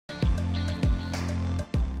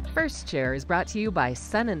First Chair is brought to you by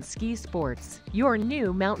Sun and Ski Sports, your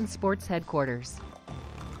new mountain sports headquarters.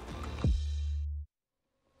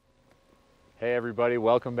 Hey everybody,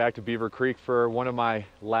 welcome back to Beaver Creek for one of my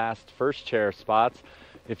last First Chair spots.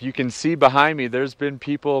 If you can see behind me, there's been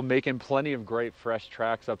people making plenty of great fresh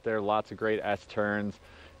tracks up there, lots of great S-turns,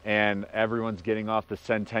 and everyone's getting off the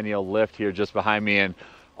Centennial lift here just behind me, and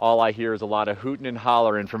all I hear is a lot of hooting and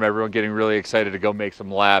hollering from everyone getting really excited to go make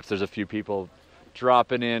some laps. There's a few people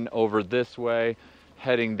dropping in over this way,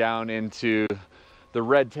 heading down into the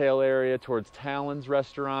Red Tail area towards Talon's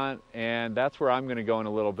restaurant, and that's where I'm going to go in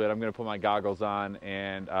a little bit. I'm going to put my goggles on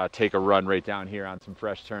and take a run right down here on some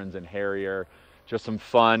fresh turns in Harrier. Just some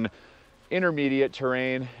fun intermediate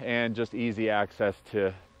terrain and just easy access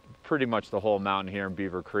to pretty much the whole mountain here in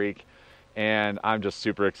Beaver Creek. And I'm just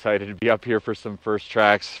super excited to be up here for some first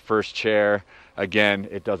tracks, First Chair. Again,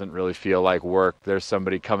 it doesn't really feel like work. There's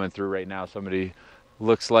somebody coming through right now. Somebody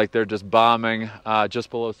looks like they're just bombing just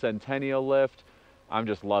below Centennial Lift. I'm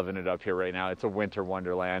just loving it up here right now. It's a winter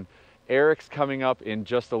wonderland. Eric's coming up in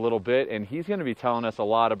just a little bit, and he's going to be telling us a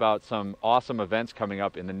lot about some awesome events coming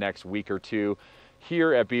up in the next week or two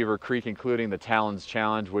here at Beaver Creek, including the Talons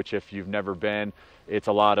Challenge, which if you've never been, it's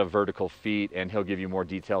a lot of vertical feet, and he'll give you more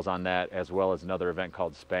details on that, as well as another event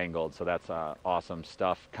called Spangled. So that's awesome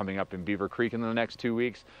stuff coming up in Beaver Creek in the next 2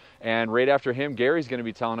 weeks. And right after him, Gary's going to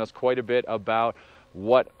be telling us quite a bit about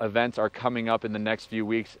what events are coming up in the next few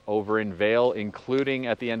weeks over in Vail, including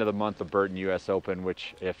at the end of the month the Burton US Open,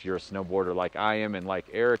 which if you're a snowboarder like I am and like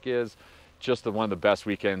Eric is, just one of the best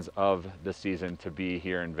weekends of the season to be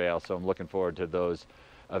here in Vail. So I'm looking forward to those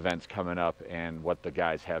events coming up and what the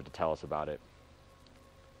guys have to tell us about it.